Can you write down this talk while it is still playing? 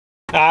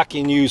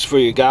Hockey news for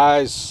you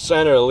guys.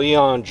 Center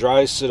Leon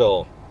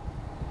Draisaitl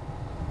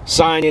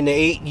signed an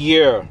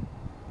 8-year,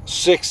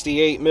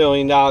 $68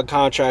 million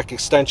contract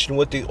extension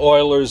with the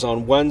Oilers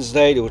on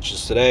Wednesday, which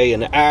is today,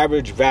 an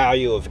average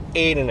value of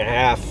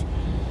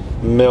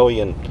 $8.5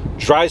 million.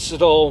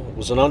 Draisaitl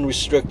was an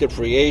unrestricted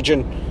free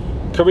agent.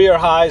 Career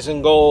highs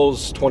in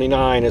goals: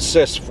 29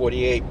 assists,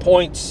 48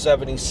 points,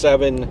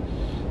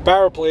 77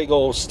 power play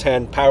goals,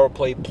 10 power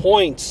play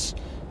points,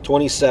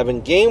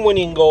 27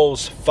 game-winning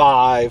goals,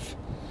 5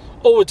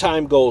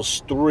 overtime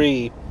goals,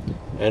 3,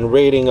 and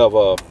rating of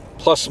a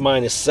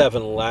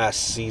 ±7 last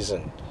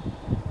season.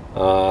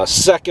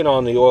 Second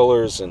on the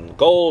Oilers in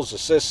goals,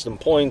 assists, and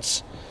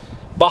points,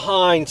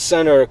 behind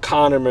center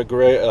Connor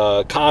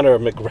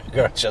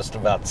McGregor, just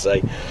about to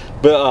say,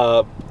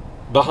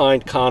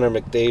 behind Connor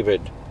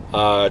McDavid.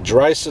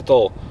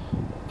 Draisaitl,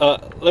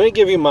 let me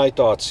give you my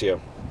thoughts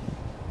here.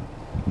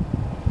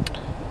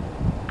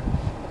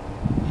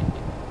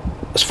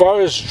 As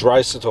far as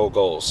Draisaitl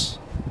goes,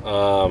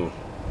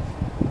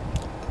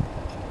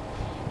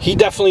 he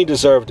definitely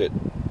deserved it.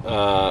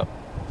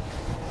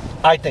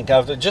 I think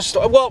after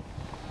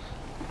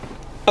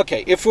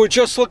if we're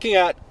just looking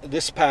at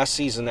this past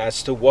season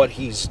as to what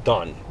he's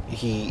done,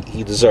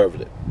 he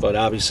deserved it. But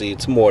obviously,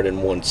 it's more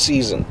than one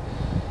season.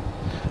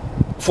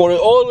 For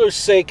the Oilers'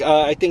 sake,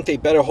 I think they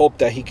better hope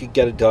that he could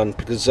get it done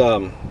because,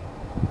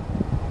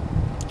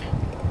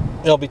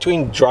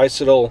 between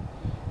Draisaitl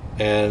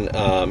and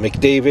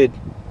McDavid,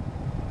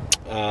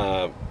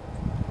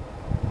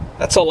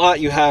 that's a lot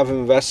you have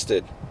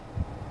invested.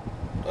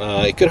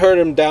 It could hurt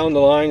him down the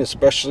line,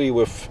 especially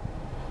with,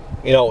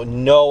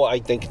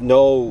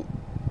 no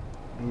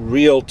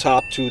real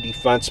top 2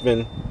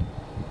 defenseman.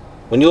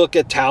 When you look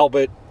at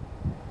Talbot,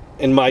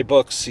 in my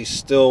books, he's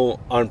still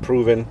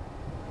unproven.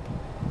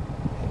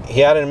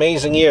 He had an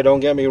amazing year, don't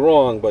get me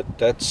wrong, but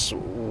that's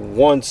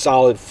one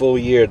solid full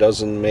year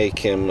doesn't make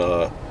him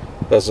a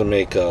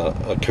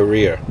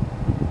career.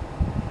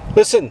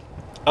 Listen,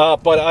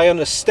 but I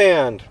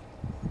understand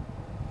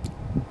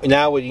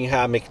now when you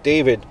have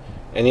McDavid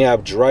and you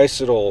have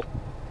Draisaitl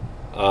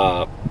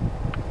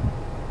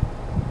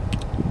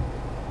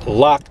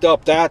locked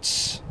up.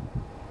 That's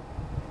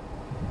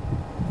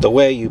the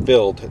way you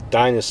build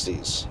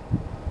dynasties.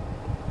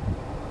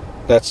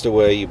 That's the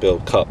way you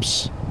build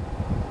cups.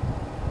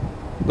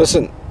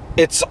 Listen,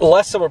 it's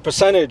less of a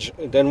percentage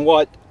than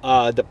what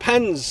the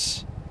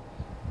Pens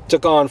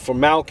took on for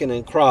Malkin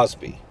and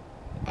Crosby.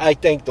 I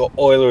think the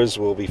Oilers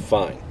will be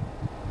fine.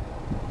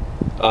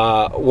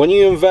 When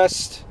you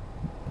invest,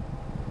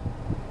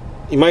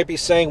 you might be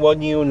saying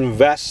when you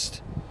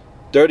invest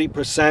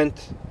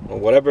 30% or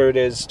whatever it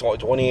is,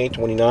 28,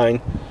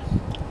 29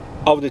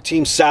 of the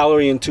team's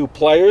salary in 2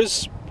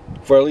 players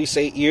for at least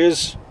 8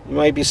 years, you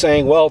might be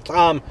saying, well,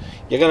 Tom,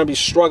 you're going to be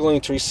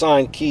struggling to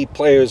re-sign key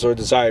players or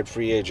desired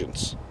free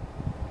agents.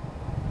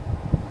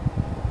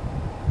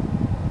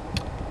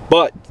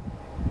 But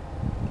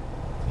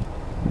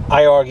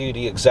I argue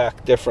the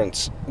exact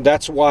difference.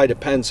 That's why the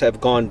Pens have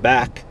gone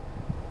back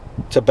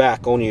to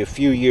back only a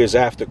few years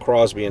after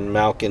Crosby and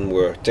Malkin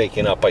were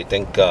taken up, I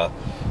think,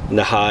 in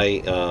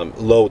the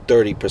low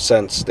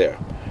 30% there.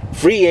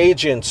 Free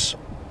agents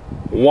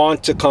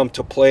want to come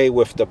to play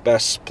with the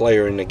best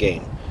player in the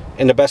game,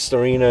 in the best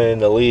arena in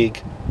the league,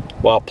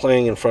 while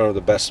playing in front of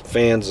the best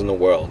fans in the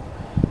world.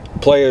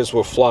 Players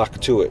will flock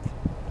to it.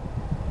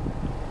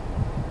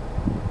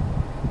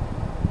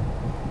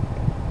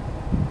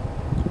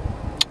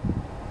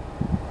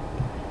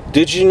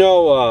 Did you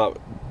know,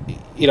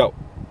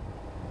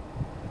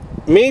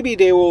 maybe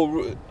they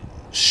will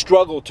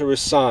struggle to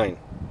resign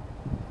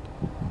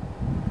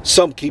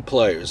some key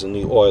players in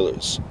the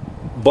Oilers,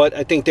 but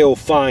I think they will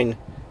find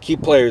key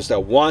players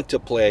that want to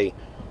play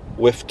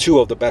with 2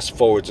 of the best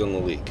forwards in the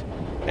league.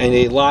 And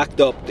they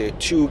locked up their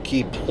 2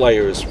 key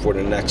players for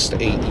the next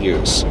 8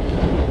 years.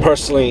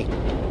 Personally,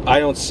 I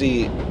don't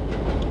see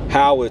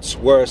how it's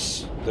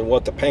worse than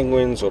what the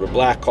Penguins or the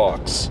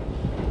Blackhawks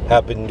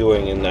have been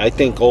doing. And I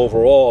think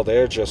overall,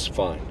 they're just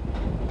fine.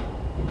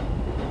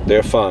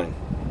 They're fine.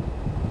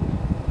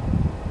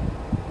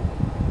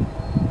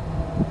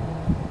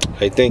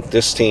 I think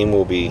this team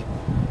will be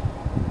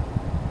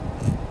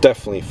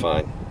definitely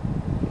fine.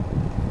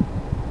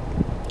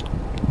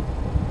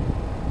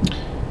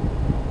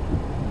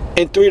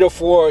 In 3 to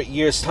 4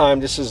 years'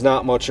 time, this is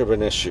not much of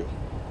an issue.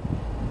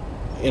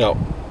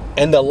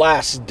 In the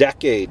last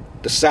decade,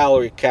 the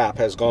salary cap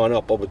has gone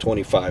up over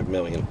 $25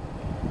 million.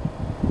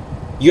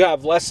 You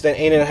have less than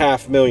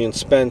 $8.5 million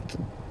spent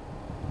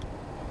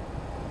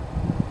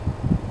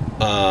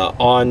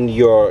on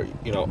your,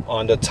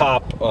 on the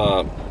top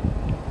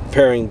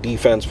pairing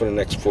defense for the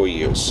next 4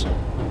 years.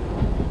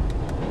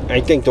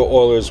 I think the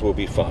Oilers will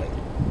be fine.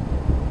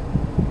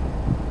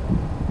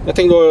 I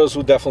think the Oilers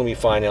will definitely be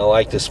fine. I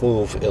like this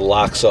move. It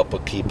locks up a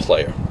key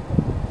player.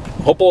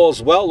 Hope all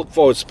is well. Look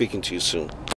forward to speaking to you soon.